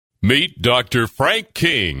Meet Dr. Frank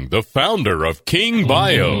King, the founder of King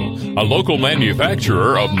Bio, a local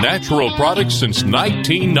manufacturer of natural products since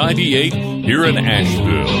 1998 here in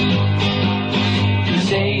Asheville. You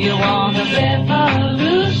say you want a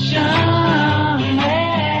revolution.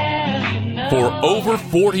 For over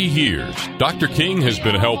 40 years, Dr. King has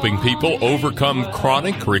been helping people overcome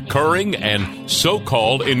chronic, recurring, and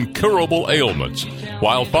so-called incurable ailments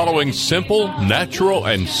while following simple, natural,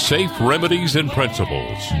 and safe remedies and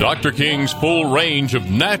principles. Dr. King's full range of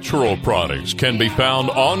natural products can be found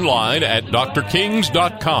online at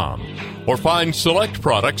drkings.com. or find select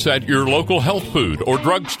products at your local health food or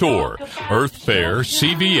drugstore, Earth Fare,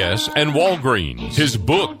 CVS, and Walgreens. His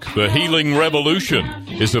book, The Healing Revolution,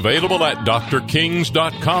 is available at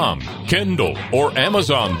drkings.com, Kindle, or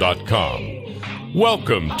amazon.com.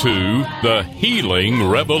 Welcome to The Healing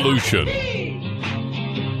Revolution.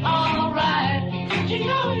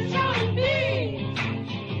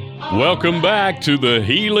 Welcome back to the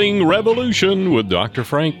Healing Revolution with Dr.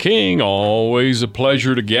 Frank King. Always a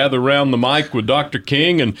pleasure to gather around the mic with Dr.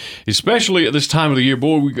 King, and especially at this time of the year.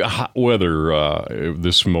 Boy, we got hot weather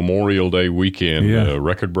this Memorial Day weekend,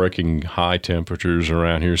 record-breaking high temperatures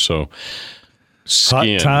around here, so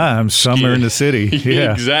skin. Hot times, summer in the city.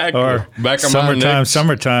 Yeah, exactly. Or back on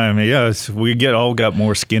summertime. Yes, we got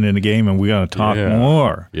more skin in the game, and we're going to talk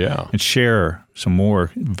more and share some more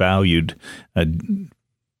valued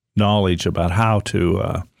knowledge about how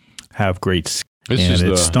to have great skin.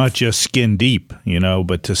 It's not just skin deep,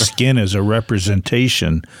 but the skin is a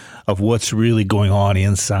representation of what's really going on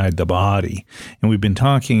inside the body. And we've been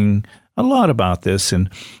talking a lot about this, and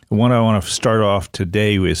what I want to start off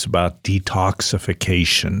today is about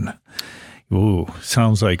detoxification. Ooh,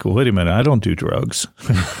 sounds like, wait a minute, I don't do drugs.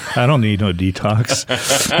 I don't need no detox.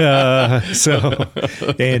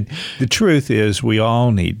 And the truth is we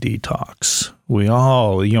all need detox. We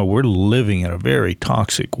all, we're living in a very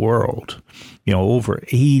toxic world. Over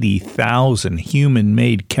 80,000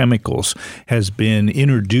 human-made chemicals has been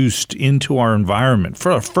introduced into our environment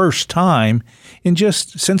for the first time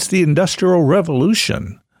since the Industrial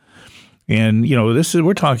Revolution. And,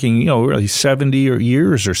 we're talking, really 70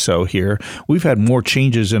 years or so here. We've had more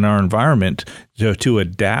changes in our environment to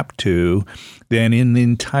adapt to than in the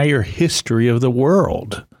entire history of the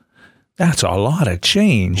world. That's a lot of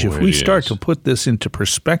change. If we start to put this into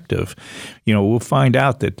perspective, we'll find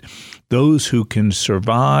out that those who can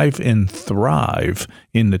survive and thrive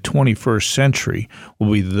in the 21st century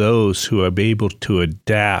will be those who are able to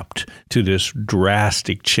adapt to this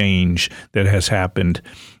drastic change that has happened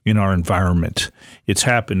in our environment. It's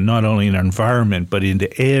happened not only in our environment, but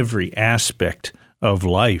into every aspect of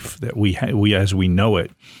life that we as we know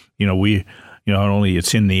it. We not only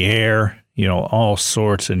it's in the air, all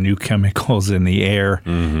sorts of new chemicals in the air.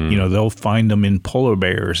 Mm-hmm. They'll find them in polar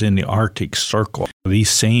bears in the Arctic Circle. These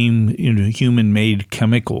same human-made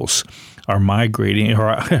chemicals are migrating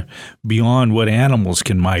beyond what animals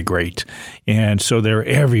can migrate. And so they're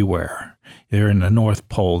everywhere. They're in the North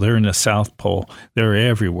Pole. They're in the South Pole. They're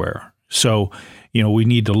everywhere. So, we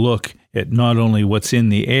need to look at not only what's in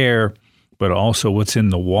the air, but also what's in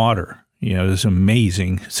the water. It's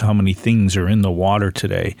amazing how many things are in the water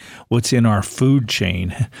today. What's in our food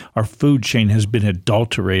chain? Our food chain has been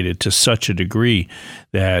adulterated to such a degree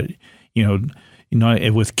that,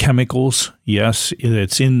 with chemicals, yes,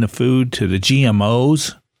 it's in the food, to the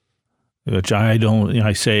GMOs, which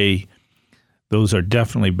I say those are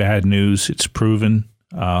definitely bad news. It's proven.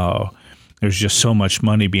 There's just so much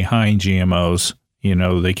money behind GMOs.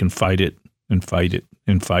 They can fight it and fight it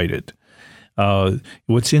and fight it.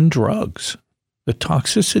 What's in drugs, the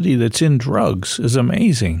toxicity that's in drugs is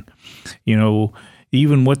amazing.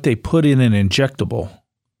 Even what they put in an injectable,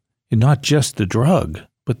 and not just the drug,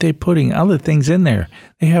 but they're putting other things in there.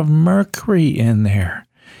 They have mercury in there.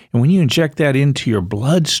 And when you inject that into your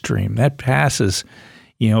bloodstream, that passes,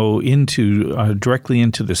 directly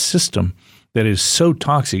into the system. That is so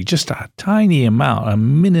toxic, just a tiny amount, a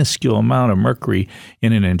minuscule amount of mercury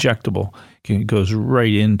in an injectable goes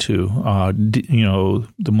right into,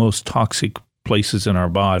 the most toxic places in our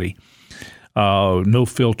body. No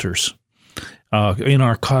filters. In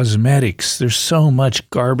our cosmetics, there's so much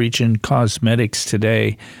garbage in cosmetics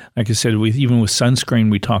today. Like I said, even with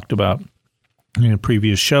sunscreen, we talked about in a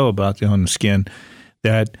previous show about on the skin,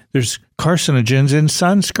 that there's carcinogens in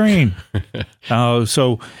sunscreen.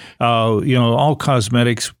 All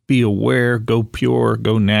cosmetics, be aware, go pure,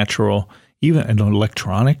 go natural. Even in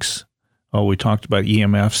electronics, we talked about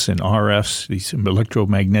EMFs and RFs, these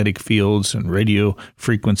electromagnetic fields and radio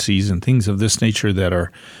frequencies and things of this nature that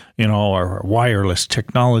are in all our wireless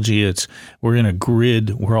technology. We're in a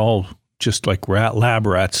grid. We're all just like lab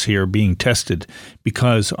rats here being tested,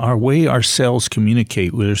 because our way our cells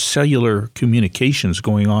communicate, there's cellular communications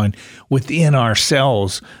going on within our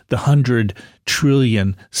cells, the 100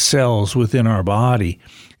 trillion cells within our body.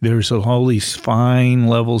 There's all these fine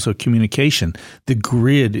levels of communication. The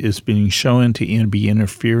grid is being shown to be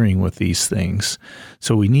interfering with these things.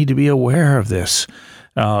 So we need to be aware of this.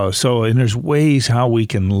 And there's ways how we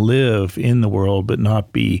can live in the world but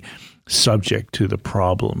not be subject to the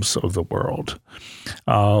problems of the world.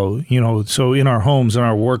 So in our homes, in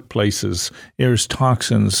our workplaces, there's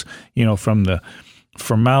toxins, from the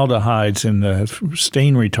formaldehydes and the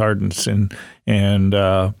stain retardants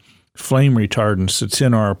and flame retardants that's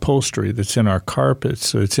in our upholstery, that's in our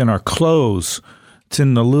carpets, it's in our clothes. It's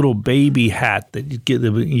in the little baby hat that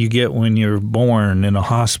you get when you're born in a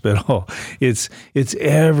hospital. It's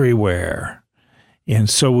everywhere. And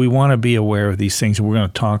so we want to be aware of these things. We're going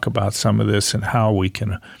to talk about some of this and how we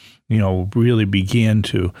can, really begin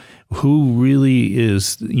to, who really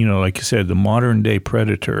is, like I said, the modern day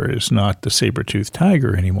predator is not the saber-toothed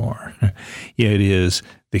tiger anymore. It is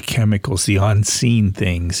the chemicals, the unseen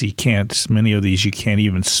things. Many of these you can't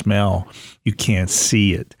even smell. You can't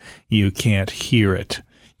see it. You can't hear it.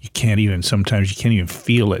 Sometimes you can't even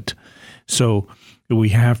feel it. So we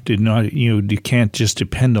have to not, you can't just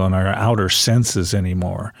depend on our outer senses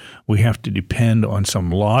anymore. We have to depend on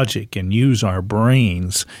some logic and use our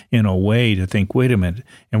brains in a way to think, wait a minute,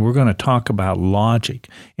 and we're going to talk about logic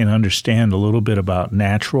and understand a little bit about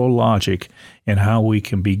natural logic and how we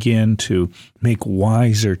can begin to make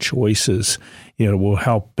wiser choices. It will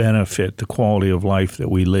help benefit the quality of life that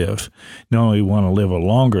we live. Not only want to live a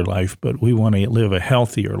longer life, but we want to live a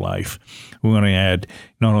healthier life. We want to add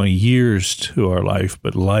not only years to our life,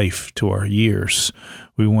 but life to our years.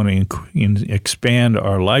 We want to expand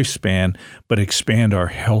our lifespan, but expand our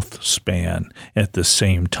health span at the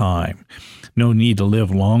same time. No need to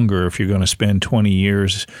live longer if you're going to spend 20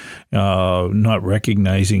 years not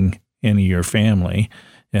recognizing any of your family.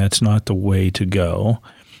 That's not the way to go.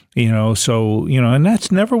 And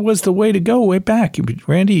that's never was the way to go way back.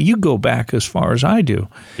 Randy, you go back as far as I do.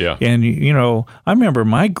 Yeah. And, I remember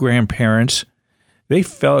my grandparents, they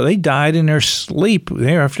died in their sleep.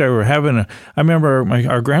 After they were I remember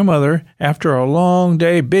our grandmother, after a long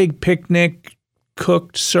day, big picnic,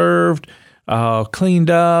 cooked, served, cleaned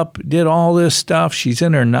up, did all this stuff. She's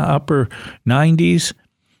in her upper 90s.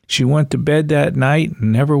 She went to bed that night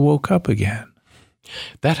and never woke up again.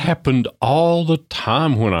 That happened all the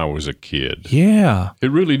time when I was a kid. Yeah.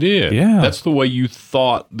 It really did. Yeah. That's the way you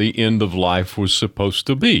thought the end of life was supposed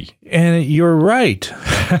to be. And you're right.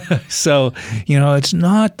 So, it's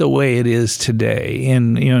not the way it is today.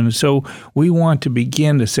 And, so we want to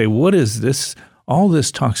begin to say, what is this? All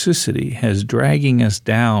this toxicity has dragging us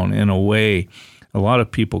down in a way. A lot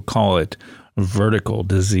of people call it vertical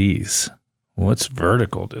disease. What's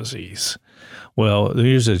vertical disease? Well,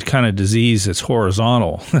 there's a kind of disease that's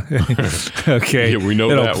horizontal. Okay. Yeah, we know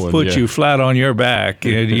It'll that one. put you flat on your back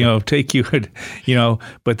and, take you,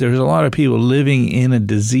 but there's a lot of people living in a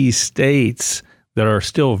disease states that are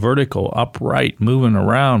still vertical, upright, moving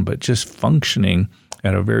around, but just functioning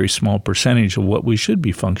at a very small percentage of what we should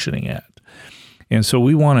be functioning at. And so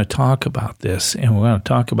we want to talk about this, and we want to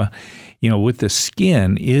talk about, with the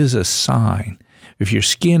skin is a sign. If your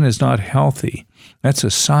skin is not healthy, that's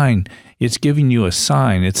a sign. It's giving you a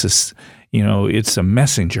sign. It's a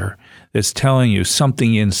messenger that's telling you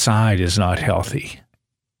something inside is not healthy.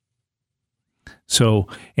 So,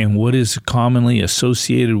 and what is commonly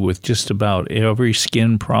associated with just about every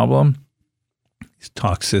skin problem is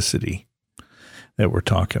toxicity that we're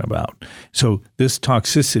talking about. So this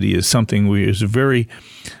toxicity is something is a very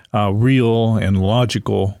real and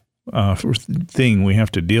logical thing we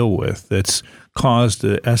have to deal with that's caused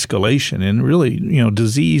the escalation and really,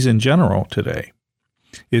 disease in general today.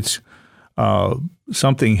 It's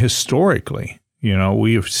something historically,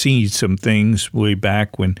 we have seen some things way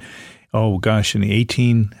back when, in the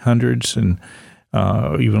 1800s and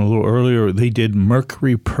even a little earlier, they did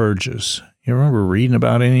mercury purges. You remember reading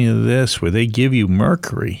about any of this where they give you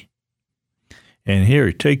mercury and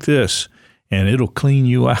here, take this. And it'll clean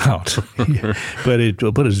you out, but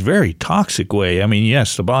it's very toxic way. I mean,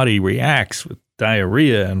 yes, the body reacts with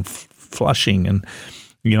diarrhea and flushing and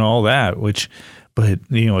all that. But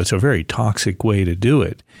it's a very toxic way to do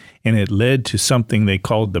it, and it led to something they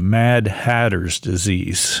called the Mad Hatter's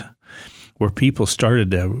disease, where people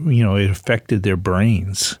started to it affected their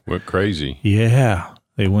brains. Went crazy. Yeah,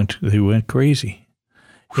 they went crazy,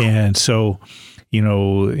 and so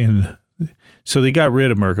So they got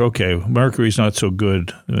rid of mercury. Okay, mercury's not so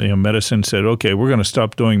good. Medicine said, okay, we're going to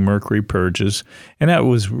stop doing mercury purges. And that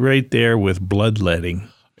was right there with bloodletting.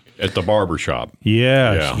 At the barber shop.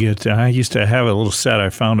 Yeah. I used to have a little set.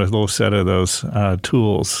 I found a little set of those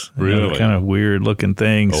tools. Really? Kind of weird looking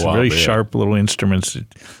things. Oh, very sharp little instruments that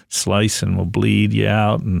slice and will bleed you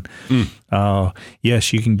out. And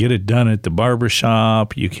yes, you can get it done at the barber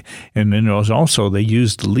shop. And then also they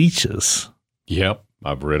used leeches. Yep.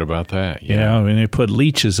 I've read about that. Yeah. I mean, they put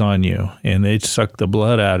leeches on you and they'd suck the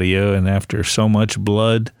blood out of you. And after so much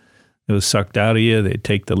blood that was sucked out of you, they'd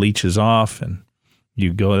take the leeches off and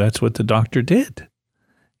you go, that's what the doctor did.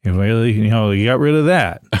 You got rid of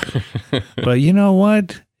that. But you know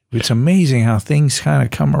what? It's amazing how things kind of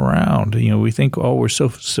come around. We think, we're so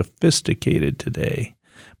sophisticated today,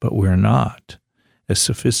 but we're not as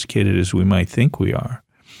sophisticated as we might think we are.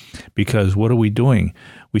 Because what are we doing?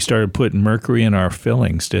 We started putting mercury in our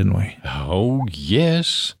fillings, didn't we? Oh,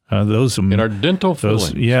 yes. Those in our dental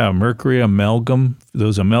fillings. Yeah, mercury amalgam.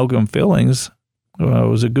 Those amalgam fillings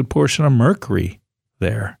was a good portion of mercury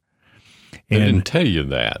there. They didn't tell you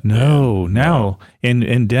that. No.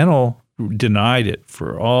 And dental denied it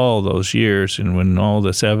for all those years. And when all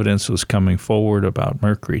this evidence was coming forward about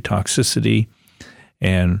mercury toxicity,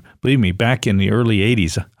 and believe me, back in the early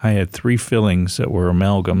 80s, I had 3 fillings that were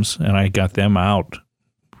amalgams, and I got them out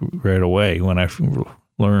right away when I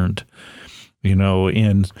learned,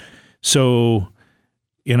 and so,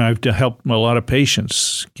 I've helped a lot of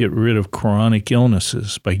patients get rid of chronic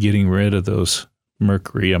illnesses by getting rid of those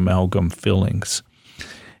mercury amalgam fillings.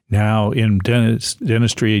 Now, in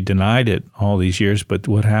dentistry denied it all these years, but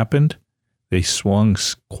what happened? They swung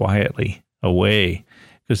quietly away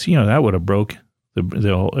because, that would have broke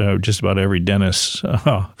the just about every dentist's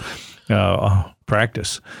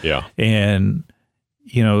practice. Yeah. And,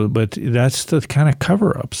 but that's the kind of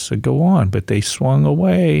cover-ups that go on. But they swung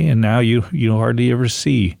away, and now you hardly ever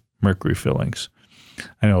see mercury fillings.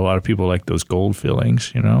 I know a lot of people like those gold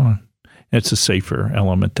fillings, It's a safer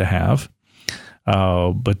element to have.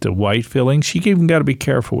 But the white fillings, you even got to be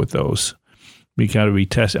careful with those. We got to be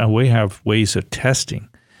testing. We have ways of testing,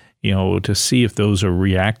 to see if those are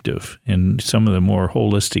reactive. And some of the more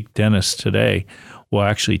holistic dentists today will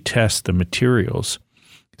actually test the materials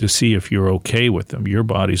to see if you're okay with them, your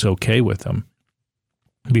body's okay with them,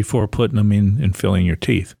 before putting them in and filling your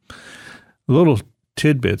teeth. Little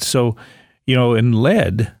tidbits. So, in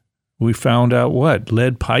lead, we found out what?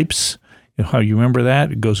 Lead pipes. How you remember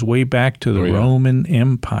that? It goes way back to the Roman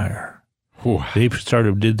Empire. Ooh. They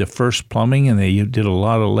did the first plumbing, and they did a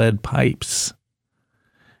lot of lead pipes.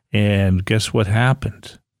 And guess what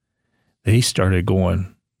happened? They started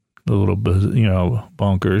going a little bit,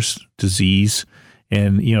 bonkers, disease,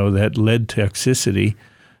 and that lead toxicity,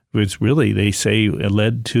 which really they say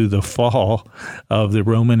led to the fall of the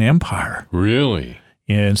Roman Empire. Really?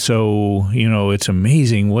 And so, it's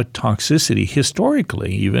amazing what toxicity,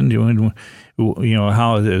 historically even,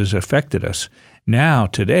 how it has affected us. Now,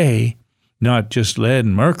 today, not just lead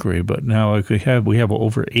and mercury, but now we have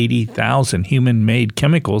over 80,000 human-made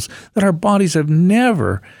chemicals that our bodies have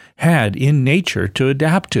never had in nature to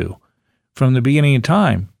adapt to from the beginning of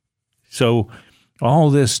time. So all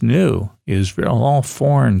this new is all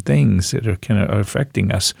foreign things that are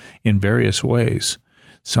affecting us in various ways.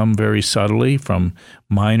 Some very subtly, from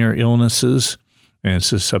minor illnesses and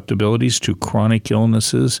susceptibilities to chronic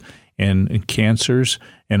illnesses and cancers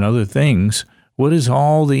and other things. What is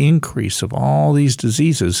all the increase of all these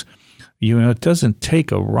diseases? It doesn't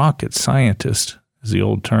take a rocket scientist, is the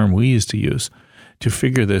old term we used to use, to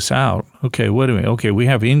figure this out. Okay, wait a minute. Okay, we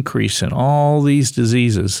have increase in all these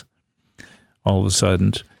diseases. All of a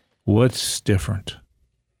sudden, what's different?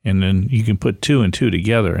 And then you can put 2 and 2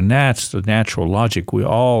 together, and that's the natural logic we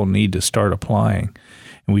all need to start applying.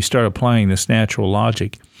 And we start applying this natural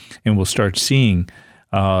logic, and we'll start seeing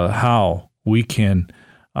how we can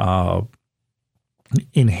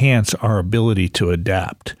enhance our ability to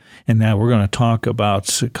adapt. And now we're going to talk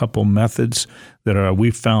about a couple methods that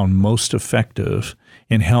we've found most effective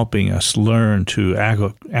in helping us learn to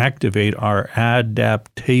activate our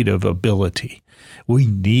adaptive ability. We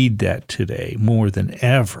need that today more than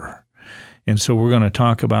ever. And so we're going to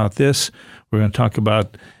talk about this. We're going to talk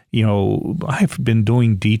about, I've been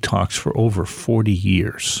doing detox for over 40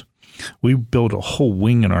 years. We built a whole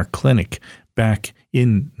wing in our clinic back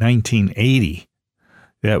in 1980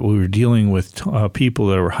 that we were dealing with people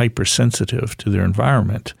that were hypersensitive to their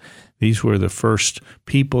environment. These were the first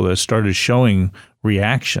people that started showing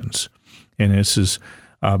reactions. And this has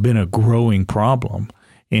been a growing problem.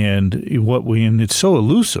 And it's so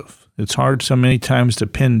elusive. It's hard so many times to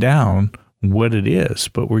pin down what it is,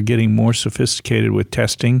 but we're getting more sophisticated with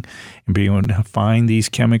testing and being able to find these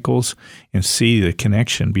chemicals and see the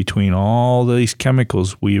connection between all these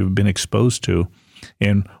chemicals we have been exposed to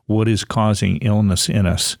and what is causing illness in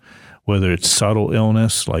us, whether it's subtle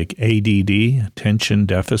illness like ADD, attention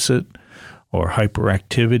deficit, or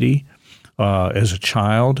hyperactivity. As a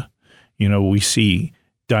child, we see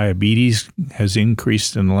diabetes has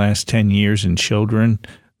increased in the last 10 years in children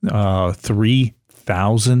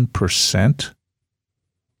 3,000%.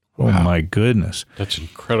 Oh, wow. my goodness. That's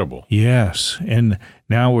incredible. Yes. And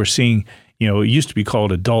now we're seeing, it used to be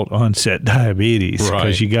called adult onset diabetes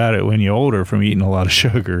because you got it when you're older from eating a lot of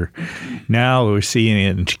sugar. Now we're seeing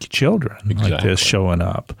it in children like this showing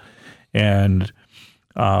up. And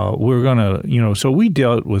we're going to, so we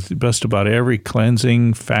dealt with just about every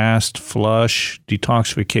cleansing, fast, flush,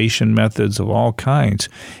 detoxification methods of all kinds.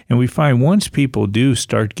 And we find once people do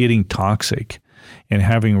start getting toxic and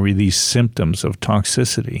having these symptoms of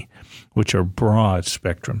toxicity, which are broad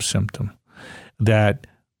spectrum symptom, that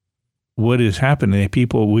what is happening,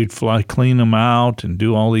 we'd clean them out and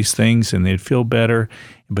do all these things and they'd feel better,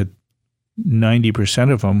 but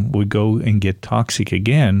 90% of them would go and get toxic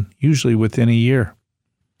again, usually within a year.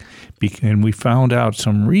 And we found out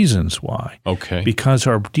some reasons why. Okay. Because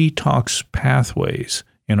our detox pathways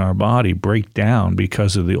in our body break down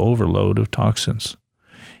because of the overload of toxins.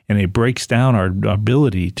 And it breaks down our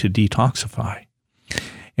ability to detoxify.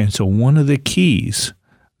 And so one of the keys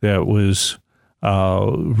that was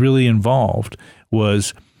really involved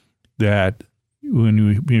was that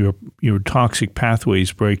when your toxic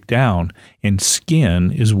pathways break down, and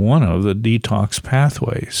skin is one of the detox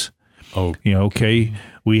pathways. Oh,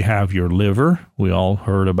 we have your liver, we all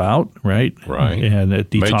heard about, right? Right. And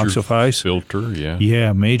it detoxifies. Major filter, yeah.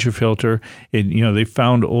 Yeah, major filter. They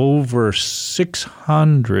found over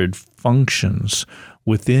 600 functions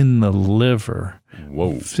within the liver.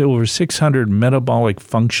 Whoa. Over 600 metabolic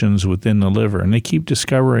functions within the liver, and they keep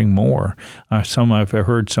discovering more. I've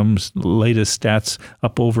heard some latest stats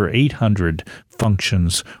up over 800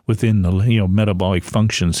 functions within the metabolic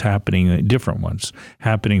functions happening, different ones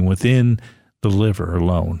happening within the liver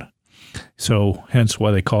alone. So hence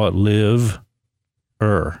why they call it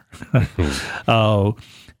live-er.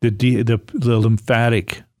 The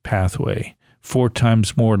lymphatic pathway. 4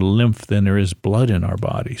 times more lymph than there is blood in our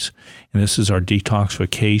bodies. And this is our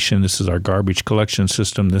detoxification. This is our garbage collection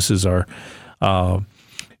system. This is our, a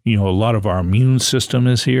lot of our immune system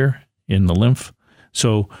is here in the lymph.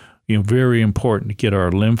 So, very important to get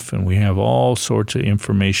our lymph, and we have all sorts of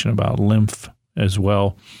information about lymph as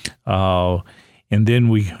well. And then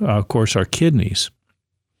we, of course, our kidneys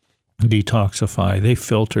detoxify. They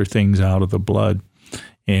filter things out of the blood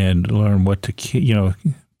and learn what to,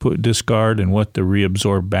 discard and what to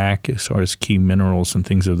reabsorb back as far as key minerals and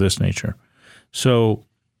things of this nature. So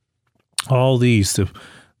all these, the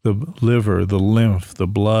liver, the lymph, the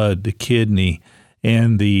blood, the kidney,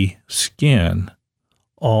 and the skin,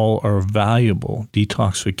 all are valuable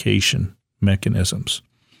detoxification mechanisms.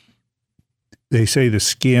 They say the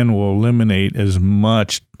skin will eliminate as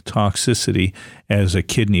much toxicity as a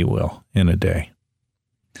kidney will in a day.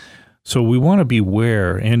 So we want to be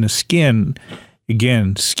aware, and the skin,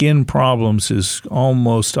 again, skin problems is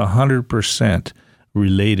almost 100%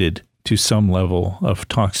 related to some level of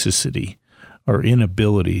toxicity or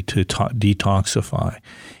inability to detoxify,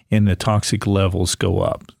 and the toxic levels go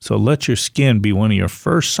up. So let your skin be one of your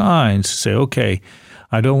first signs to say, okay,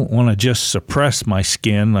 I don't want to just suppress my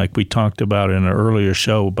skin like we talked about in an earlier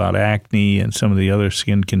show about acne and some of the other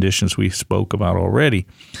skin conditions we spoke about already,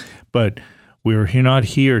 but we're not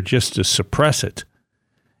here just to suppress it.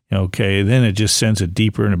 Okay, then it just sends it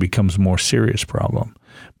deeper and it becomes a more serious problem.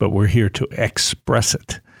 But we're here to express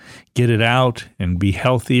it, get it out and be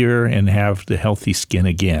healthier and have the healthy skin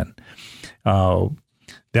again.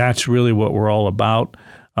 That's really what we're all about.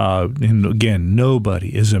 And again,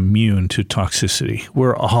 nobody is immune to toxicity.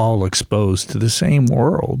 We're all exposed to the same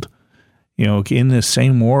world. In the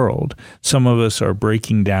same world, some of us are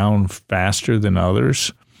breaking down faster than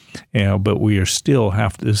others. But we are still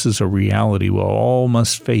this is a reality we all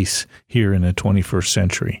must face here in the 21st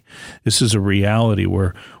century. This is a reality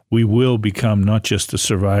where we will become not just the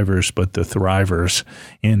survivors, but the thrivers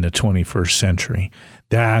in the 21st century.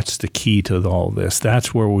 That's the key to all this.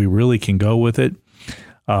 That's where we really can go with it.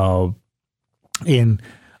 And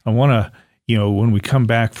I want to, when we come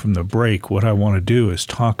back from the break, what I want to do is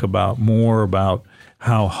talk more about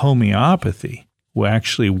how homeopathy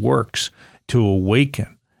actually works to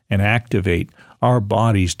awaken and activate our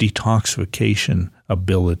body's detoxification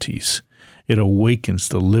abilities. It awakens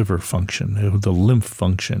the liver function, the lymph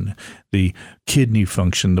function, the kidney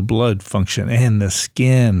function, the blood function, and the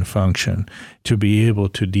skin function to be able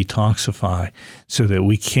to detoxify so that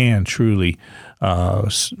we can truly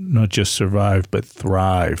not just survive, but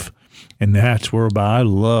thrive. And that's where I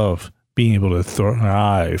love being able to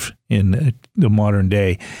thrive in the modern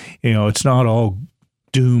day. It's not all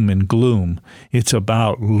doom and gloom. It's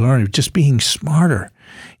about learning, just being smarter.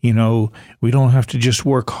 We don't have to just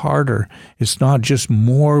work harder. It's not just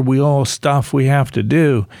more stuff we have to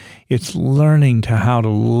do. It's learning how to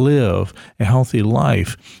live a healthy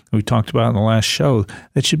life. We talked about in the last show.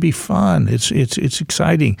 That should be fun. It's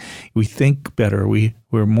exciting. We think better.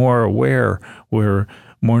 We're more aware. We're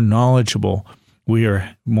more knowledgeable. We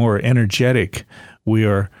are more energetic. We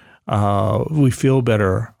feel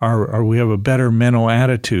better. We have a better mental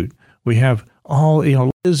attitude. We have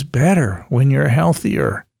is better when you're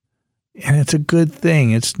healthier. And it's a good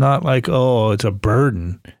thing. It's not like, it's a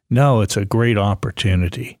burden. No, it's a great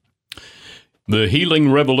opportunity. The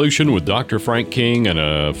Healing Revolution with Dr. Frank King, and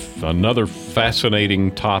another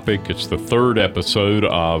fascinating topic. It's the third episode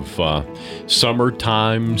of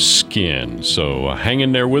Summertime Skin. So hang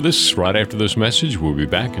in there with us. Right after this message, we'll be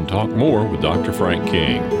back and talk more with Dr. Frank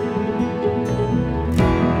King.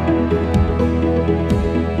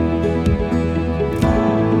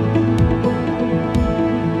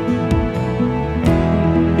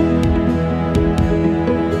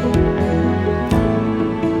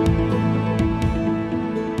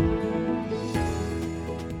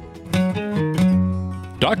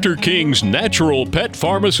 Dr. King's Natural Pet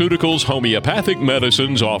Pharmaceuticals Homeopathic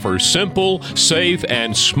Medicines offer simple, safe,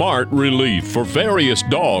 and smart relief for various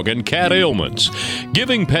dog and cat ailments.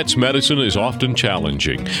 Giving pets medicine is often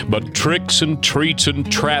challenging, but tricks and treats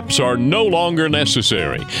and traps are no longer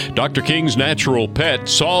necessary. Dr. King's Natural Pet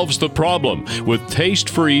solves the problem with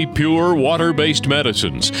taste-free, pure, water-based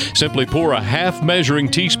medicines. Simply pour a half measuring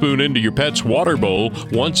teaspoon into your pet's water bowl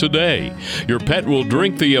once a day. Your pet will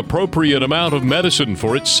drink the appropriate amount of medicine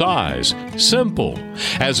for its size. Simple.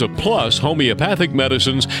 As a plus, homeopathic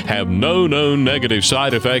medicines have no known negative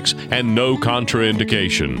side effects and no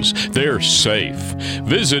contraindications. They're safe.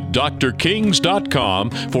 Visit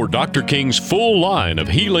drkings.com for Dr. King's full line of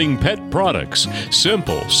healing pet products.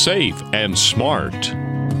 Simple, safe, and smart.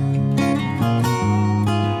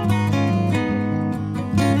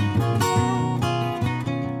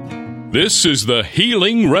 This is the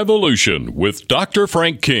Healing Revolution with Dr.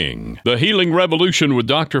 Frank King. The Healing Revolution with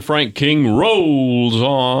Dr. Frank King rolls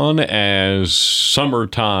on as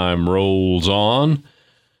summertime rolls on.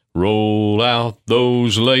 Roll out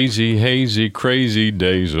those lazy, hazy, crazy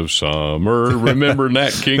days of summer. Remember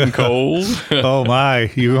Nat King Cole? Oh,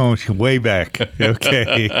 my. You're going way back.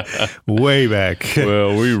 Okay. Way back.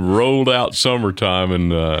 Well, we rolled out summertime,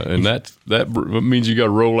 and that means you got to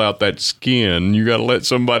roll out that skin. You got to let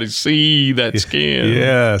somebody see that skin.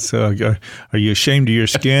 Yeah. So are you ashamed of your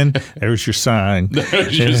skin? There's your sign.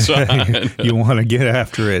 There's your sign. You want to get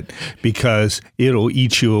after it because it'll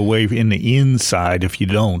eat you away in the inside if you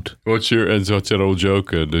don't. What's that old joke?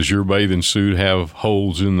 Does your bathing suit have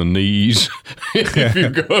holes in the knees? If you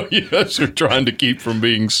go, yes, you're trying to keep from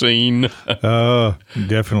being seen.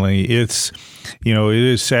 Definitely. It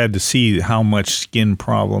is sad to see how much skin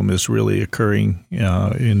problem is really occurring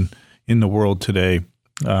in the world today,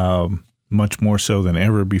 much more so than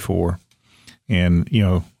ever before. And,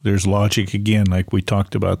 there's logic again, like we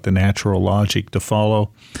talked about, the natural logic to follow.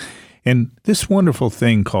 And this wonderful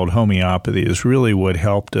thing called homeopathy is really what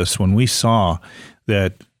helped us when we saw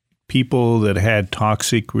that people that had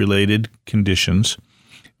toxic-related conditions,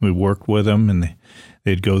 we worked with them, and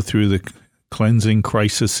they'd go through the cleansing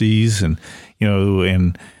crises and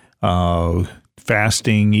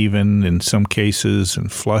fasting even in some cases,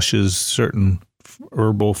 and flushes, certain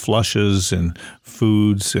herbal flushes and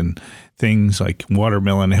foods and things like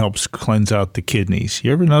watermelon helps cleanse out the kidneys.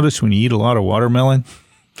 You ever notice when you eat a lot of watermelon?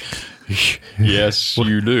 Yes,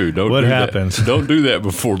 you do. What happens? Don't do that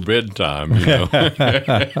before bedtime.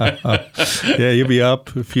 Yeah, you'll be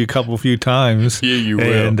up a few times. Yeah, you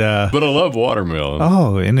will. But I love watermelon.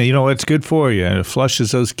 Oh, and it's good for you. It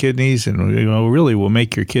flushes those kidneys, and really will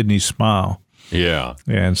make your kidneys smile. Yeah.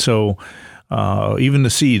 And so even the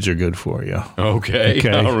seeds are good for you. Okay.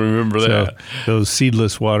 I'll remember that. Those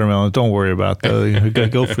seedless watermelons, don't worry about those. You got to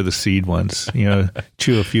go for the seed ones.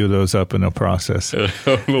 Chew a few of those up in the process. A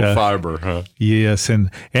little fiber, huh? Yes, and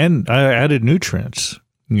I added nutrients.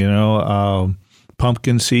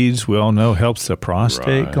 Pumpkin seeds, we all know, helps the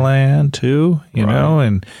prostate gland too.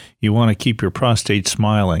 And you want to keep your prostate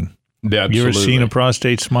smiling. Yeah, absolutely. You ever seen a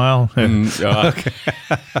prostate smile? Okay.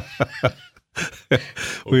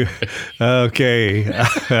 Okay.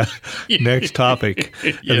 Next topic.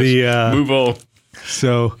 Yes, move on.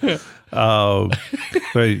 So,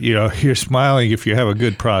 but you're smiling if you have a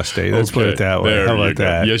good prostate. Let's put it that way. There How you about go.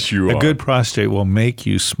 that? Yes, you are. A good prostate will make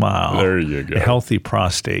you smile. There you go. A healthy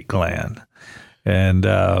prostate gland. And,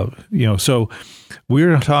 so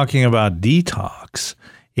we're talking about detox.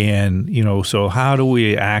 And, so how do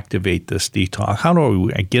we activate this detox? How do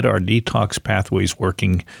we get our detox pathways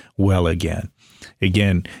working well again?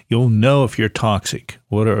 Again, you'll know if you're toxic.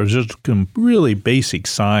 What are just some really basic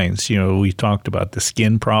signs? We talked about the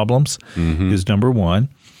skin problems is number one.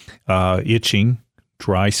 Itching,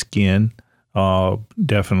 dry skin,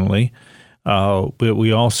 definitely. But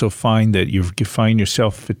we also find that you find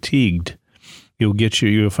yourself fatigued.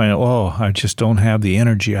 You'll find, I just don't have the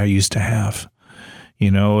energy I used to have.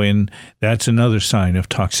 And that's another sign of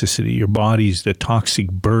toxicity. Your body's, the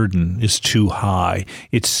toxic burden is too high.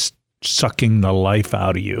 It's sucking the life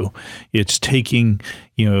out of you. It's taking,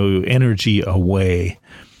 energy away.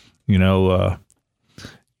 There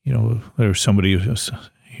was somebody who was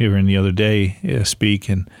hearing the other day speak,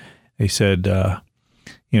 and they said,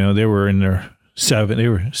 they were in their they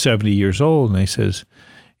were 70 years old, and they says,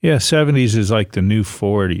 70s is like the new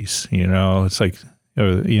 40s, it's like,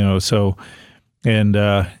 so, and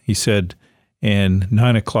he said, and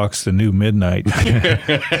 9 o'clock's the new midnight.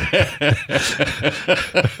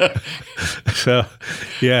 So,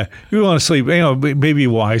 we want to sleep. Maybe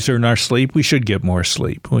wiser in our sleep. We should get more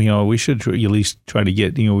sleep. We should at least try to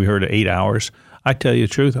get. We heard 8 hours. I tell you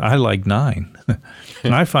the truth, I like 9.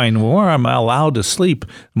 And I find the more I'm allowed to sleep,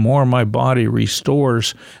 the more my body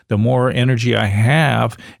restores, the more energy I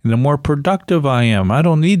have, and the more productive I am. I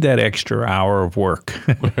don't need that extra hour of work.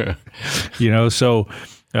 So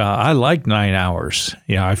I like 9 hours.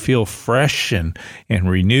 I feel fresh and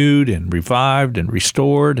renewed and revived and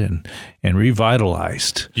restored and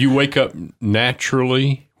revitalized. Do you wake up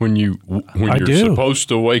naturally when you're do. supposed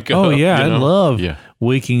to wake up? Oh, yeah. I love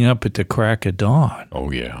waking up at the crack of dawn. Oh,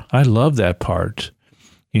 yeah. I love that part.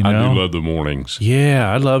 I do love the mornings.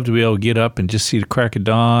 Yeah, I'd love to be able to get up and just see the crack of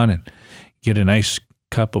dawn and get a nice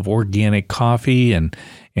cup of organic coffee and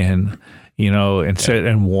sit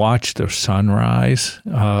and watch the sunrise.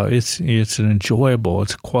 It's an enjoyable.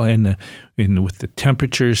 It's quite with the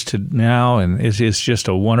temperatures to now, and it's just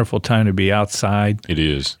a wonderful time to be outside. It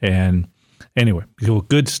is. And anyway,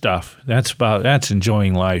 good stuff. That's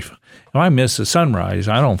enjoying life. If I miss the sunrise,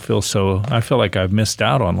 I feel like I've missed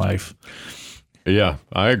out on life. Yeah,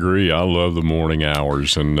 I agree. I love the morning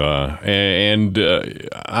hours, and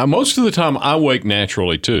most of the time I wake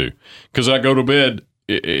naturally too, because I go to bed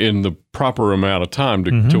in the proper amount of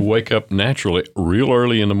time to wake up naturally real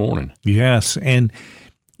early in the morning. Yes, and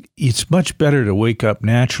it's much better to wake up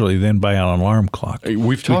naturally than by an alarm clock.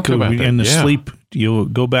 We've talked about that. And the sleep, you'll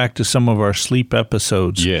go back to some of our sleep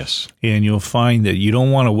episodes. Yes. And you'll find that you don't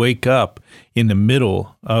want to wake up in the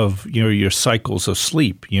middle of your cycles of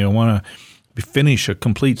sleep. You don't want to finish a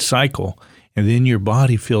complete cycle, and then your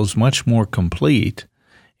body feels much more complete,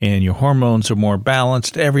 and your hormones are more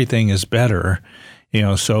balanced. Everything is better.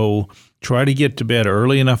 So try to get to bed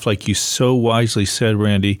early enough, like you so wisely said,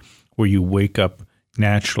 Randy, where you wake up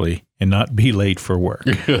naturally and not be late for work.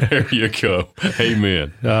 There you go.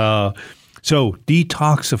 Amen. So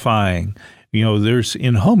detoxifying, there's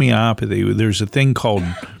in homeopathy, there's a thing called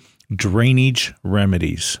drainage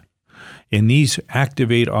remedies. And these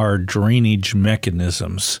activate our drainage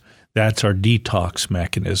mechanisms. That's our detox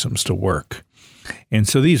mechanisms to work. And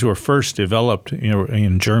so these were first developed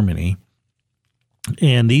in Germany.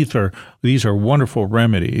 And these are wonderful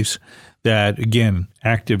remedies that, again,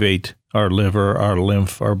 activate our liver, our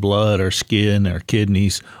lymph, our blood, our skin, our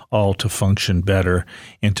kidneys, all to function better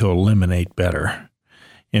and to eliminate better.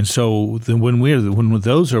 And so when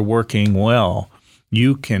those are working well,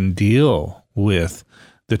 you can deal with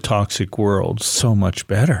the toxic world so much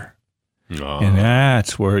better. And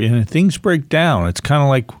that's where things break down. It's kind of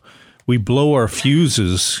like we blow our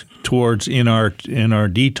fuses towards in our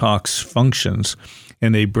detox functions,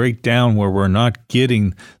 and they break down where we're not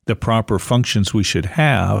getting the proper functions we should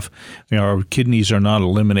have. Our kidneys are not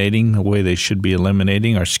eliminating the way they should be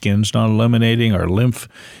eliminating. Our skin's not eliminating. Our lymph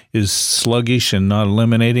is sluggish and not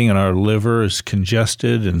eliminating, and our liver is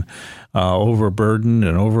congested and overburdened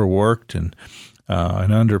and overworked and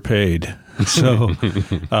underpaid. So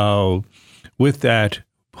with that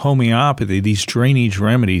homeopathy, these drainage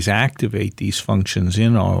remedies activate these functions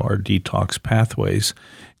in all our detox pathways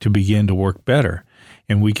to begin to work better.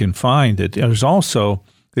 And we can find that there's also,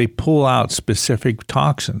 they pull out specific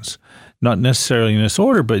toxins, not necessarily in this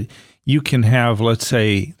order, but you can have, let's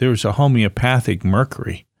say, there's a homeopathic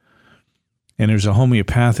mercury. and there's a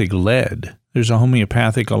homeopathic lead. There's a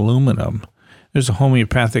homeopathic aluminum. There's a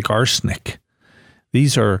homeopathic arsenic.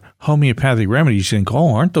 These are homeopathic remedies. You think,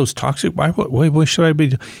 oh, aren't those toxic? Why should I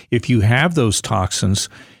be? If you have those toxins,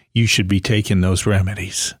 you should be taking those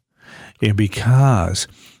remedies. And because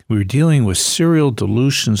we're dealing with serial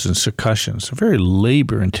dilutions and succussions, a very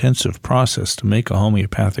labor-intensive process to make a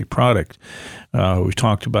homeopathic product. We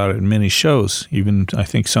talked about it in many shows, even I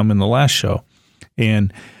think some in the last show.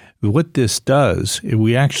 And what this does,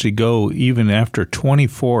 we actually go even after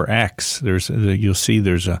 24x. You'll see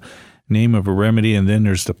there's a name of a remedy, and then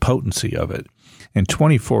there's the potency of it. And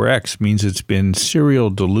 24x means it's been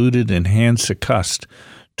serial diluted and hand succussed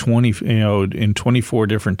in 24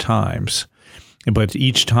 different times. But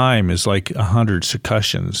each time is like 100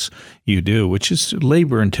 succussions you do, which is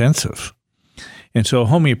labor intensive. And so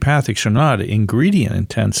homeopathics are not ingredient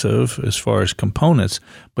intensive as far as components,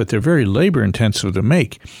 but they're very labor intensive to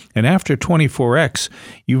make. And after 24x,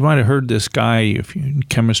 you might have heard this guy in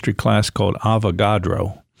chemistry class called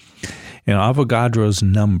Avogadro. And Avogadro's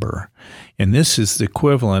number. And this is the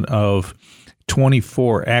equivalent of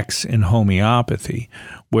 24x in homeopathy,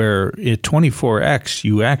 where at 24x,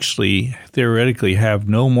 you actually theoretically have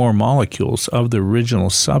no more molecules of the original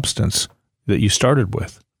substance that you started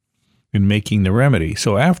with in making the remedy.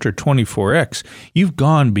 So after 24x, you've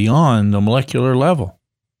gone beyond the molecular level.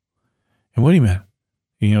 And what do you mean?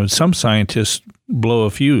 You know, some scientists blow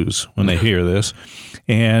a fuse when they hear this.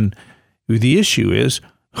 And the issue is,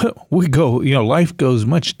 life goes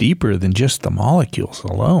much deeper than just the molecules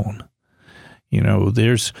alone. You know,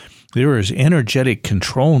 there is energetic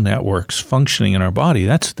control networks functioning in our body.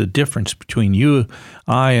 That's the difference between you,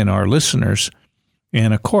 I, and our listeners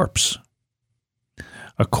and a corpse.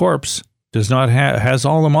 A corpse does not has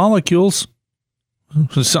all the molecules.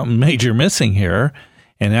 There's something major missing here,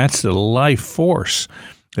 and that's the life force.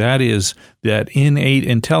 That is that innate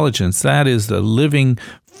intelligence. That is the living,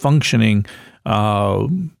 functioning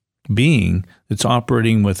being that's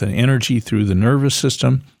operating with an energy through the nervous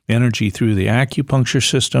system, energy through the acupuncture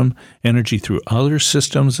system, energy through other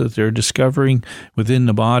systems that they're discovering within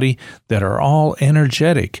the body that are all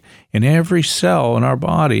energetic. And every cell in our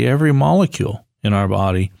body, every molecule in our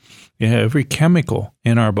body, every chemical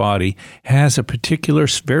in our body has a particular,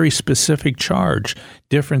 very specific charge,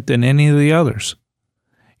 different than any of the others.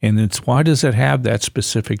 And why does it have that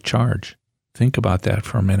specific charge? Think about that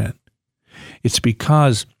for a minute. It's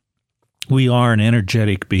because we are an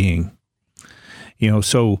energetic being. You know,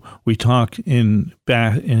 so we talk in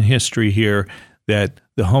history here that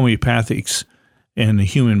the homeopathics and the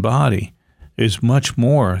human body is much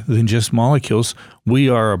more than just molecules. We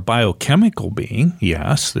are a biochemical being.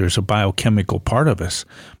 Yes, there's a biochemical part of us.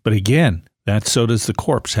 But again, so does the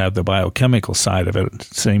corpse have the biochemical side of it,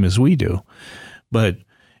 same as we do. But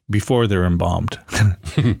before they're embalmed.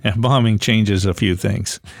 Embalming changes a few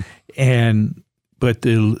things. But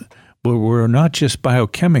we're not just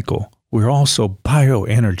biochemical, we're also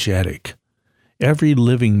bioenergetic. Every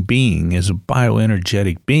living being is a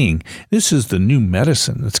bioenergetic being. This is the new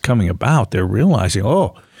medicine that's coming about. They're realizing,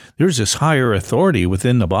 there's this higher authority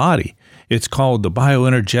within the body. It's called the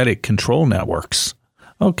bioenergetic control networks.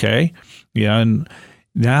 Okay, yeah, and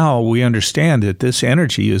now we understand that this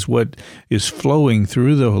energy is what is flowing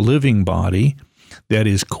through the living body that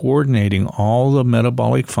is coordinating all the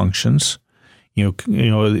metabolic functions. You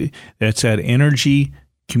know, that's that energy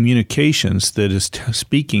communications that is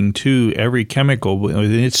speaking to every chemical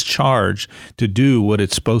with its charge to do what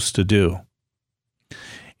it's supposed to do.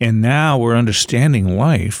 And now we're understanding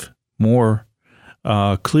life more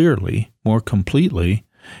clearly, more completely,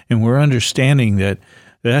 and we're understanding that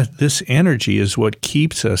this energy is what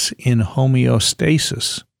keeps us in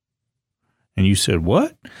homeostasis. And you said,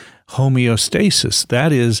 what? Homeostasis.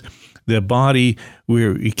 That is the body,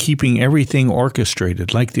 we're keeping everything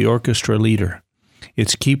orchestrated, like the orchestra leader.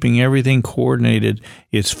 It's keeping everything coordinated.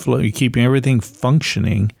 It's keeping everything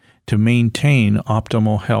functioning to maintain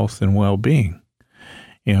optimal health and well-being.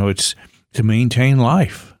 You know, it's to maintain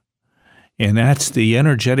life. And that's the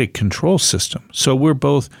energetic control system. So we're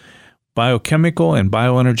both biochemical and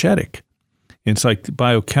bioenergetic. It's like the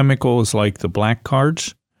biochemical is like the black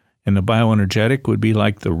cards, and the bioenergetic would be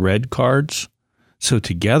like the red cards. So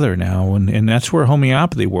together now, and that's where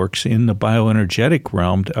homeopathy works in the bioenergetic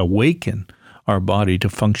realm to awaken our body to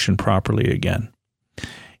function properly again.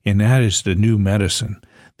 And that is the new medicine.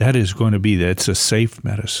 That is going to be, that's a safe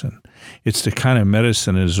medicine. It's the kind of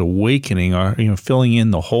medicine that is awakening our, filling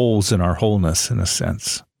in the holes in our wholeness in a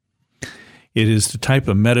sense. It is the type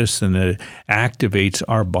of medicine that activates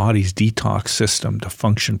our body's detox system to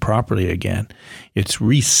function properly again. It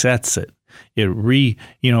resets it.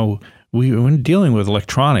 when dealing with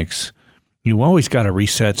electronics, you always got to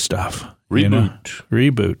reset stuff.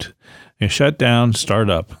 Reboot. You shut down, start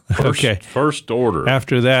up. First order.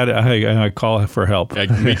 After that, I call for help.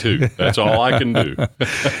 Me too. That's all I can do.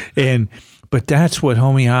 But that's what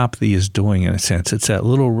homeopathy is doing in a sense. It's that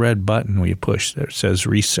little red button we push that says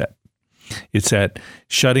reset. It's that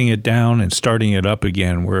shutting it down and starting it up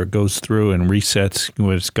again where it goes through and resets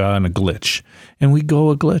when it's gone a glitch. And we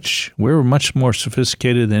go a glitch. We're much more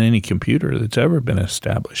sophisticated than any computer that's ever been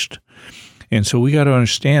established. And so we got to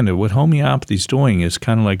understand that what homeopathy is doing is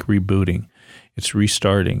kind of like rebooting. It's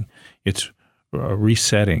restarting. It's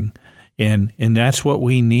resetting. And that's what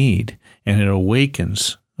we need. And it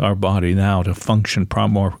awakens our body now to function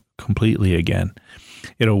more completely again.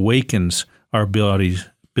 It awakens our ability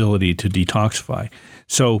to detoxify.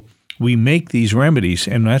 So we make these remedies,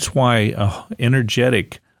 and that's why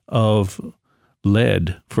energetic of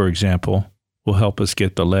lead, for example, will help us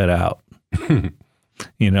get the lead out.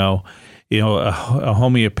 A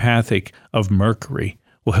homeopathic of mercury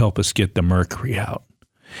will help us get the mercury out.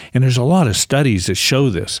 And there's a lot of studies that show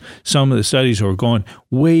this. Some of the studies are going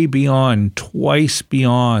way beyond, twice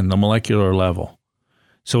beyond the molecular level.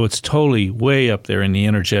 So it's totally way up there in the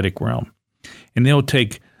energetic realm. And they'll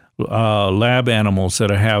take lab animals that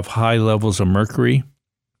have high levels of mercury.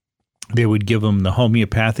 They would give them the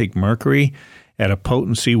homeopathic mercury at a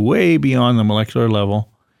potency way beyond the molecular level.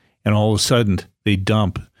 And all of a sudden, they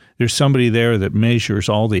dump. There's somebody there that measures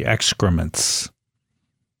all the excrements.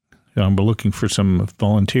 I'm looking for some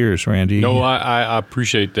volunteers, Randy. No, I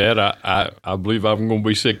appreciate that. I believe I'm going to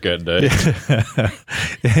be sick that day.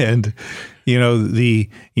 And,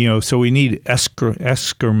 so we need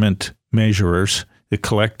excrement measurers that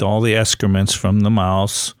collect all the excrements from the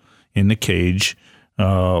mouse in the cage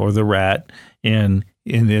or the rat, and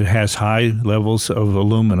it has high levels of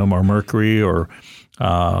aluminum or mercury or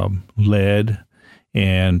lead.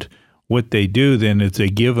 And what they do then is they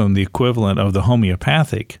give them the equivalent of the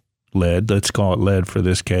homeopathic lead, let's call it lead for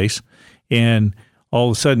this case, and all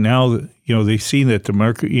of a sudden now, they see that the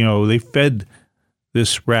mercury, they fed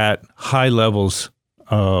this rat high levels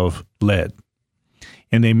of lead,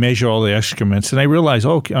 and they measure all the excrements, and they realize,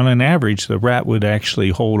 on an average, the rat would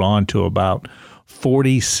actually hold on to about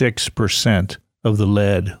 46% of the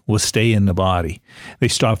lead will stay in the body. They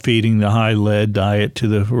stop feeding the high lead diet to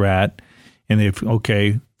the rat, and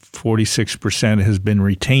 46% has been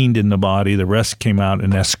retained in the body. The rest came out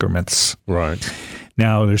in excrements. Right.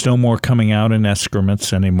 Now, there's no more coming out in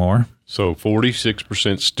excrements anymore. So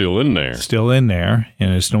 46% still in there. Still in there,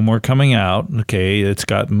 and there's no more coming out. Okay, it's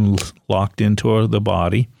gotten locked into the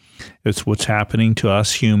body. It's what's happening to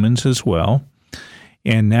us humans as well.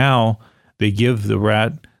 And now they give the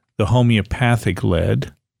rat the homeopathic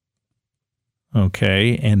lead.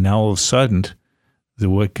 Okay, and now all of a sudden,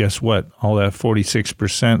 guess what? All that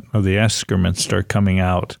 46% of the excrements start coming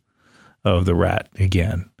out of the rat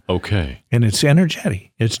again. Okay. And it's energetic.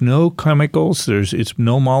 It's no chemicals. It's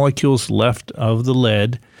no molecules left of the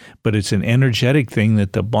lead, but it's an energetic thing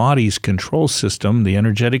that the body's control system, the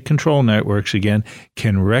energetic control networks, again,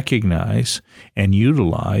 can recognize and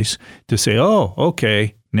utilize to say, oh,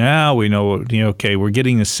 okay, now we know, we're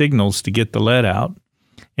getting the signals to get the lead out,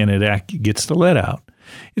 and it gets the lead out.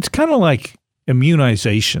 It's kind of like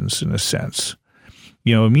immunizations in a sense.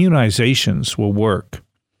 Immunizations will work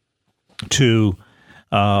to,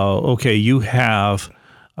 you have,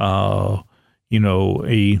 name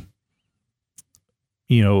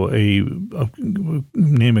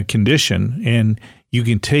a condition, and you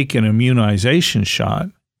can take an immunization shot,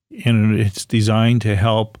 and it's designed to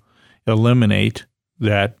help eliminate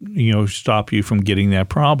that, stop you from getting that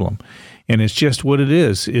problem. And it's just what it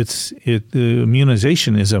is. The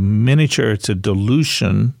immunization is a miniature, it's a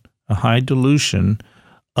dilution, a high dilution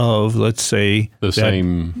of, let's say, the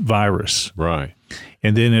same virus. Right.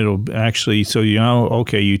 And then it'll actually,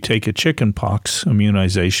 you take a chickenpox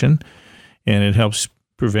immunization, and it helps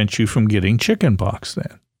prevent you from getting chickenpox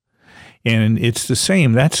then. And it's the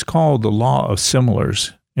same. That's called the law of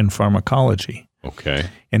similars in pharmacology. Okay.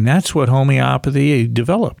 And that's what homeopathy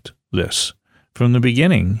developed this. From the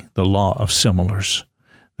beginning, the law of similars.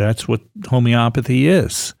 That's what homeopathy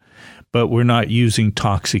is. But we're not using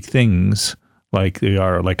toxic things like they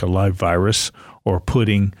are, like a live virus, or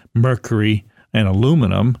putting mercury and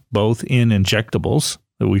aluminum both in injectables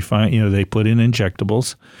that we find, they put in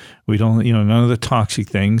injectables. We don't, none of the toxic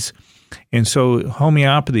things. And so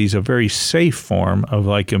homeopathy is a very safe form of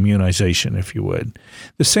like immunization, if you would.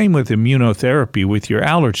 The same with immunotherapy with your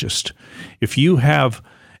allergist. If you have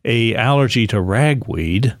a allergy to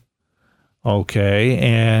ragweed, okay,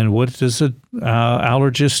 and what does an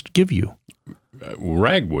allergist give you?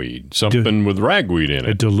 ragweed, something with ragweed in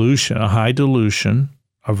it. A high dilution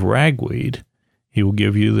of ragweed. He will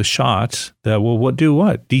give you the shots that will do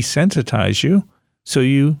what? Desensitize you so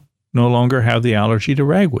you no longer have the allergy to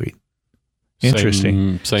ragweed.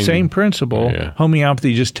 Interesting. Same principle. Yeah.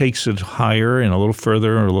 Homeopathy just takes it higher and a little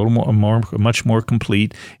further, or a little more, much more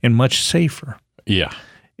complete and much safer. Yeah.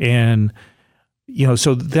 And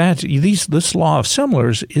so this law of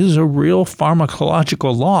similars is a real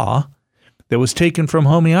pharmacological law that was taken from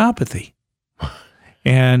homeopathy.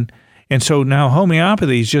 And so now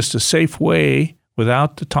homeopathy is just a safe way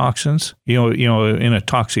without the toxins, in a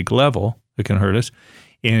toxic level that can hurt us,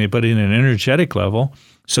 but in an energetic level.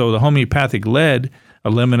 So the homeopathic lead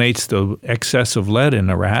eliminates the excess of lead in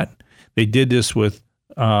the rat. They did this with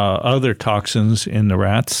other toxins in the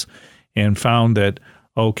rats and found that,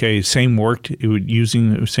 same worked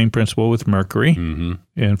using the same principle with mercury,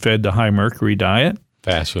 and fed the high mercury diet.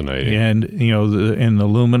 Fascinating. And, and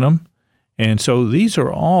aluminum. And so these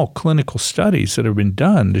are all clinical studies that have been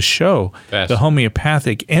done to show the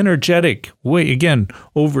homeopathic energetic way, again,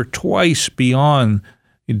 over twice beyond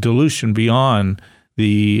dilution, beyond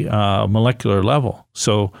the molecular level.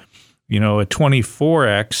 So, at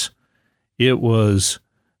 24x, it was,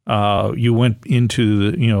 you went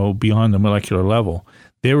into the, beyond the molecular level.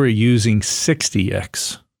 They were using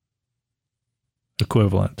 60x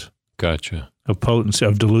equivalent. Gotcha. Of potency,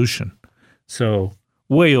 of dilution. So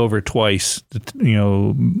way over twice,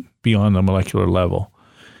 beyond the molecular level.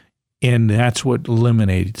 And that's what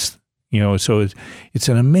eliminates, so it's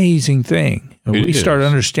an amazing thing. When we start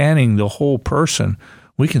understanding the whole person,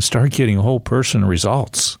 we can start getting whole person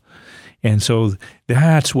results. And so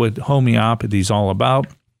that's what homeopathy is all about.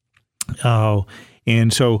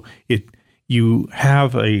 And so you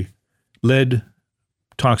have a lead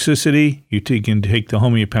toxicity, you can take the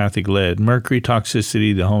homeopathic lead, mercury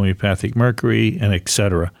toxicity, the homeopathic mercury, and et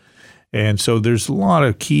cetera. And so there's a lot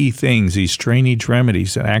of key things, these drainage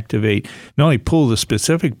remedies that activate, not only pull the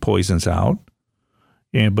specific poisons out,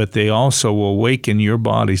 but they also will awaken your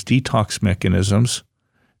body's detox mechanisms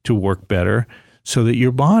to work better so that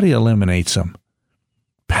your body eliminates them.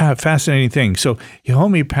 Fascinating thing. So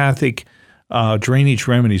homeopathic drainage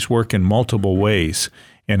remedies work in multiple ways.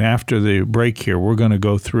 And after the break here, we're going to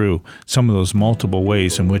go through some of those multiple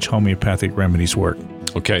ways in which homeopathic remedies work.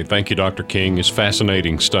 Okay, thank you, Dr. King. It's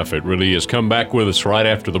fascinating stuff. It really is. Come back with us right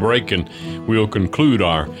after the break, and we'll conclude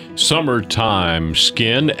our Summertime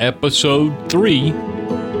Skin Episode 3.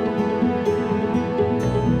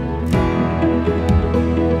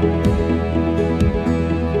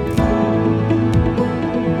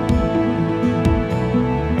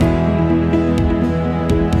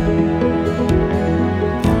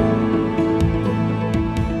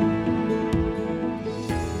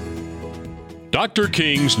 Dr.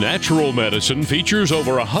 King's Natural Medicine features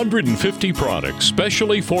over 150 products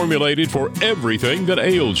specially formulated for everything that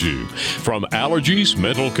ails you. From allergies,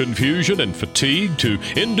 mental confusion, and fatigue to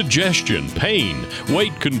indigestion, pain,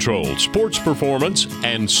 weight control, sports performance,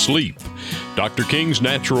 and sleep. Dr. King's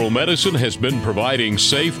Natural Medicine has been providing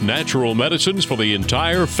safe natural medicines for the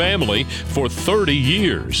entire family for 30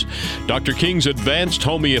 years. Dr. King's advanced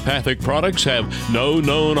homeopathic products have no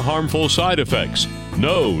known harmful side effects,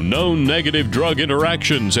 no known negative drug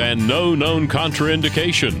interactions, and no known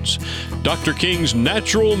contraindications. Dr. King's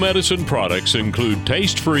natural medicine products include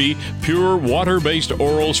taste-free, pure water-based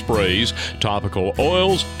oral sprays, topical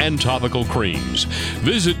oils, and topical creams.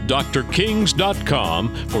 Visit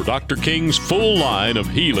drkings.com for Dr. King's full line of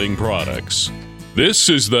healing products. This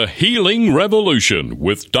is the Healing Revolution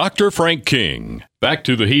with Dr. Frank King. Back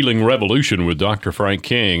to the Healing Revolution with Dr. Frank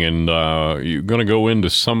King, and you're going to go into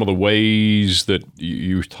some of the ways that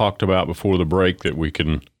you talked about before the break that we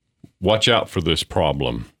can watch out for this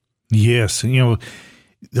problem. Yes. The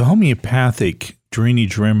homeopathic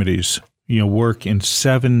drainage remedies, work in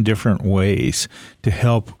 7 different ways to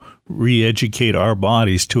help re-educate our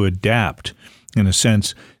bodies to adapt, in a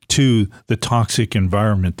sense, to the toxic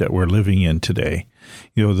environment that we're living in today.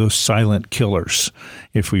 Those silent killers,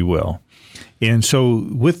 if we will. And so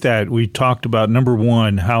with that, we talked about, number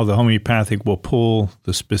one, how the homeopathic will pull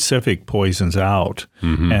the specific poisons out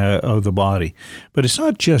of the body. But it's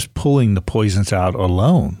not just pulling the poisons out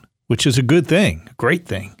alone, which is a good thing, a great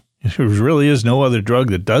thing. There really is no other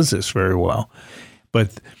drug that does this very well.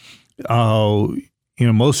 But,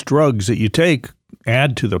 most drugs that you take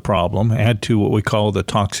add to the problem, add to what we call the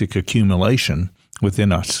toxic accumulation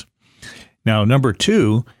within us. Now, number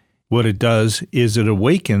two, what it does is it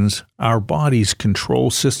awakens our body's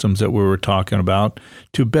control systems that we were talking about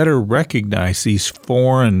to better recognize these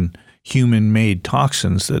foreign human-made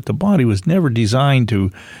toxins that the body was never designed to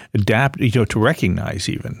adapt, to recognize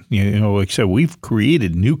even. Like I said, we've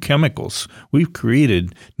created new chemicals. We've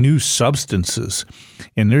created new substances.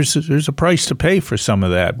 And there's a price to pay for some of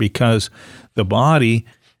that because the body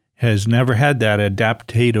has never had that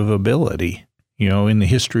adaptive ability, in the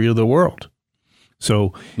history of the world.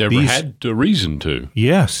 So never had a reason to.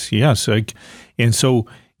 Yes. And so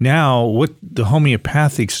now what the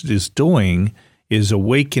homeopathics is doing is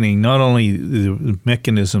awakening not only the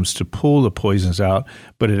mechanisms to pull the poisons out,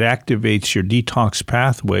 but it activates your detox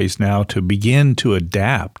pathways now to begin to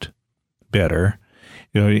adapt better,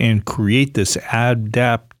 and create this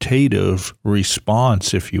adaptive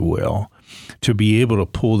response, if you will, to be able to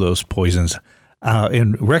pull those poisons out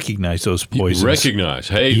and recognize those poisons. Recognize,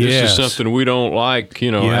 hey, this is something we don't like,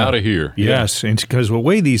 out of here. Yes, and because the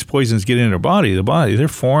way these poisons get in our body, they're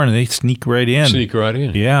foreign and they sneak right in.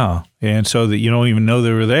 Yeah, and so that you don't even know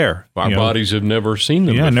they were there. Our bodies have never seen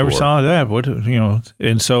them before. Never saw that.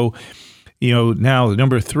 And so, now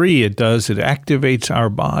number 3, it activates our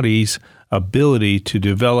body's ability to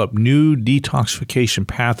develop new detoxification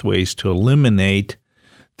pathways to eliminate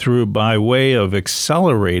by way of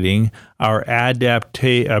accelerating our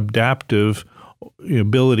adaptive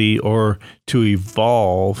ability or to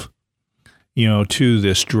evolve, to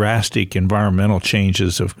this drastic environmental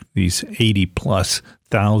changes of these 80+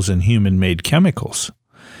 thousand human-made chemicals.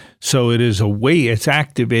 So it is it's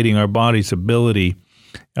activating our body's ability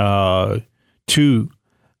to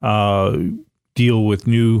deal with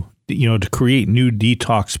new, to create new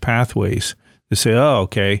detox pathways to say, oh,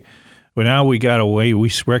 okay, well, now we got a way.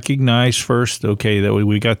 We recognize first, okay, that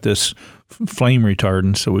we got this flame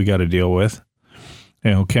retardants that we got to deal with.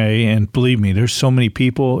 Okay, and believe me, there's so many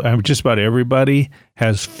people. Just about everybody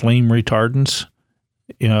has flame retardants,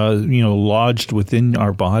 lodged within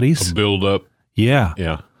our bodies. A buildup. Yeah.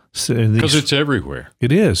 Because it's everywhere.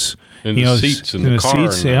 It is. In the seats, in the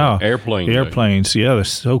car, seats, airplanes. Airplanes, they're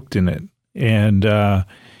soaked in it, and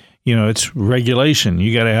it's regulation.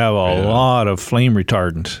 You got to have a lot of flame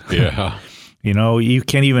retardant. Yeah. You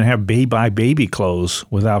can't even have baby clothes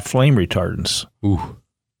without flame retardants. Ooh.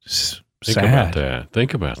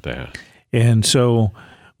 Think about that. And so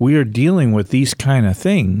we are dealing with these kind of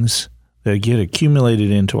things that get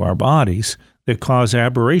accumulated into our bodies that cause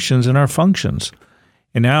aberrations in our functions.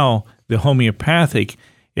 And now the homeopathic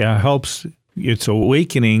helps. It's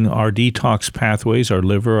awakening our detox pathways, our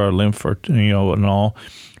liver, our lymph, and all.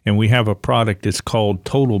 And we have a product that's called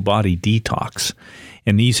Total Body Detox.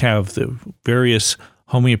 And these have the various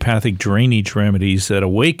homeopathic drainage remedies that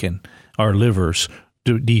awaken our livers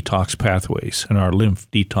detox pathways and our lymph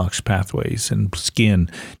detox pathways and skin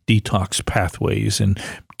detox pathways and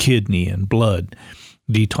kidney and blood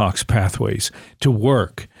detox pathways to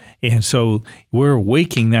work. And so we're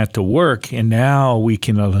waking that to work, and now we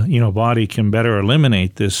can, body can better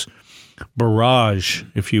eliminate this barrage,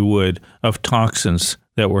 if you would, of toxins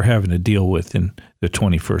that we're having to deal with in the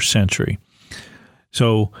 21st century.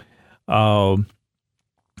 So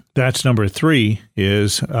that's number 3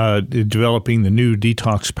 is developing the new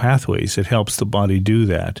detox pathways. It helps the body do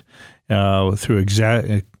that through,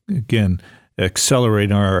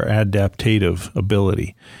 accelerating our adaptive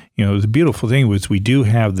ability. The beautiful thing was we do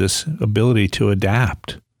have this ability to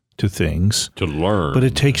adapt to things. To learn. But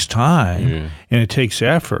it takes time and it takes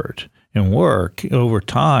effort and work over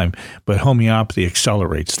time. But homeopathy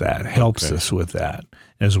accelerates that, helps us with that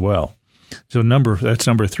as well. So that's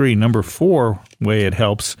number 3. Number 4 way it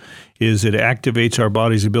helps is it activates our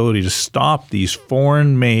body's ability to stop these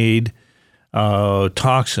foreign-made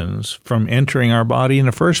toxins from entering our body in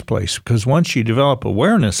the first place. Because once you develop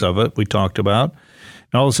awareness of it, we talked about,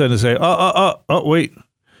 and all of a sudden say, oh, wait,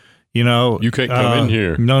 you can't come in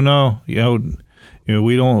here. No,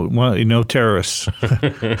 we don't want no terrorists.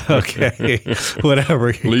 Okay,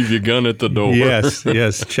 whatever. Leave your gun at the door. Yes.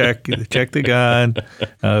 Check the gun.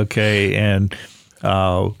 Okay, and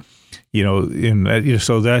so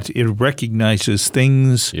that it recognizes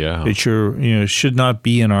things that should not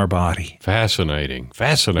be in our body. Fascinating.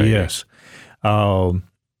 Yes.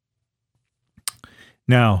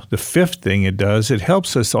 Now, the 5th thing it does, it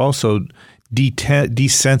helps us also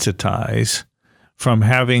desensitize from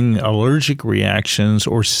having allergic reactions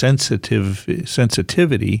or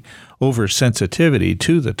sensitivity over sensitivity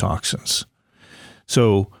to the toxins.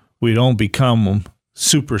 So we don't become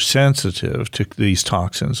super sensitive to these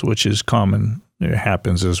toxins, which is common. It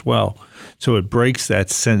happens as well. So it breaks that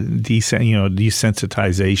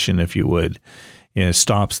desensitization, if you would, and it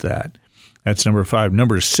stops that. That's number 5.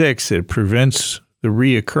 Number 6, it prevents the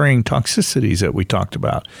reoccurring toxicities that we talked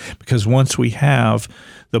about. Because once we have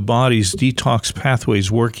the body's detox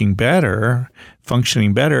pathways working better,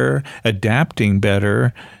 functioning better, adapting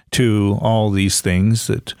better to all these things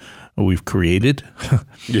that we've created,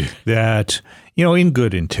 that, in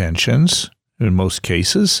good intentions in most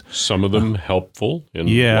cases. Some of them helpful in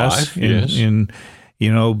life. Yes.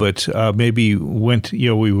 But maybe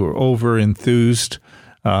we were over enthused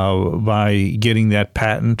by getting that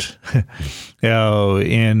patent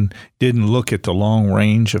and didn't look at the long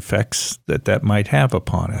range effects that might have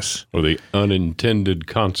upon us. Or the unintended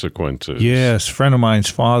consequences. Yes. A friend of mine's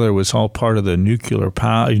father was all part of the nuclear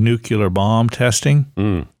bomb testing,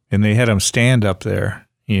 and they had him stand up there,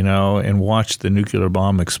 and watch the nuclear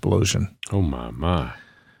bomb explosion. Oh, my.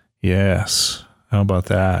 Yes. How about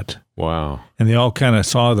that? Wow. And they all kind of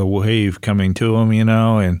saw the wave coming to them,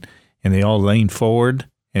 and they all leaned forward,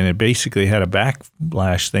 and it basically had a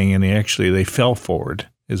backlash thing, and they fell forward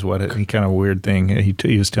is what kind of weird thing.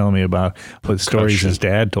 He was telling me about what stories his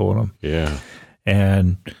dad told him. Yeah.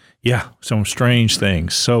 And, some strange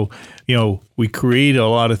things. So, we create a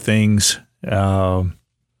lot of things and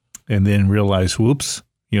then realize, whoops,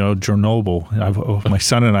 Chernobyl. My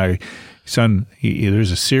son,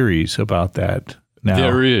 there's a series about that. Now.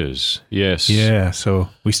 There is, yes. Yeah, so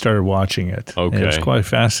we started watching it. Okay. And it's quite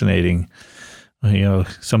fascinating.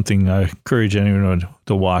 Something I encourage anyone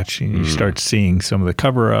to watch. And you start seeing some of the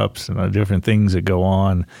cover-ups and the different things that go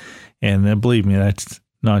on. And then, believe me, that's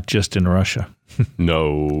not just in Russia.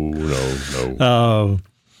 No.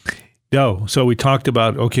 No. So we talked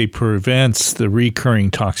about, prevents the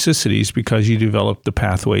recurring toxicities because you develop the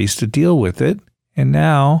pathways to deal with it. And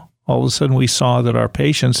now, all of a sudden, we saw that our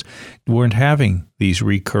patients weren't having these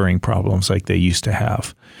recurring problems like they used to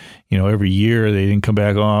have. Every year they didn't come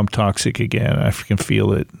back, I'm toxic again. I can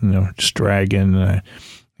feel it, just dragging.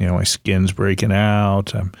 My skin's breaking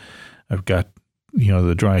out. I've got,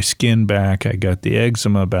 the dry skin back. I got the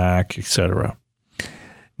eczema back, etc.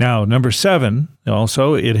 Now, number 7,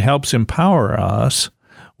 also, it helps empower us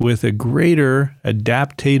with a greater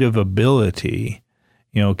adaptive ability,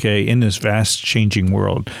 in this vast changing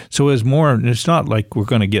world. So it's not like we're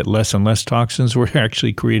going to get less and less toxins. We're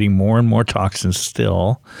actually creating more and more toxins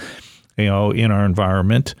still, in our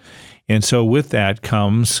environment. And so with that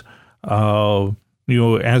comes,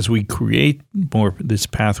 as we create more these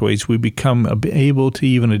pathways, we become able to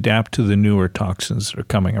even adapt to the newer toxins that are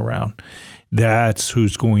coming around. That's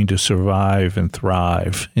who's going to survive and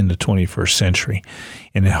thrive in the 21st century.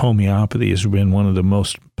 And homeopathy has been one of the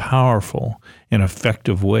most powerful and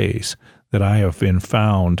effective ways that I have been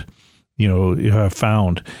found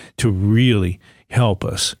to really help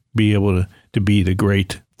us be able to be the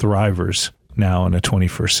great thrivers now in the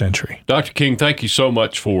 21st century. Dr. King, thank you so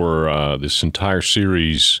much for this entire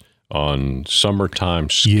series on summertime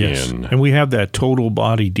skin. Yes. And we have that total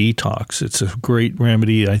body detox. It's a great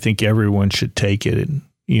remedy. I think everyone should take it and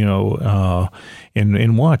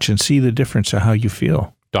watch and see the difference of how you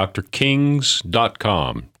feel.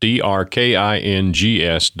 drkings.com,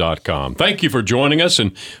 drkings.com. Thank you for joining us,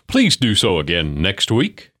 and please do so again next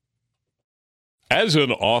week. As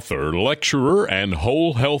an author, lecturer, and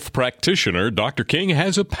whole health practitioner, Dr. King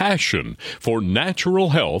has a passion for natural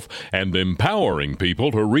health and empowering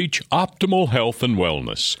people to reach optimal health and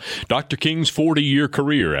wellness. Dr. King's 40-year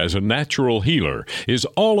career as a natural healer is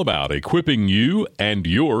all about equipping you and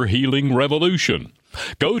your healing revolution.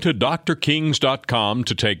 Go to drkings.com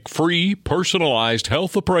to take free personalized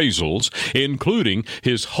health appraisals, including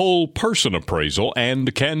his whole person appraisal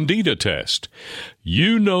and candida test.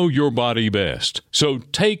 You know your body best, so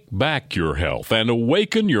take back your health and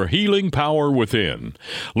awaken your healing power within.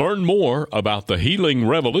 Learn more about the healing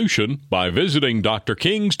revolution by visiting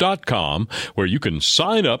drkings.com, where you can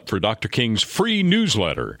sign up for Dr. King's free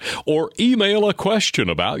newsletter or email a question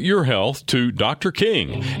about your health to Dr.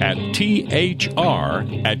 King at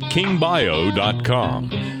thr@kingbio.com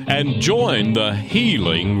and join the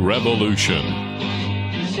healing revolution.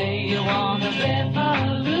 You say you want a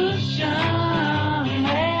revolution.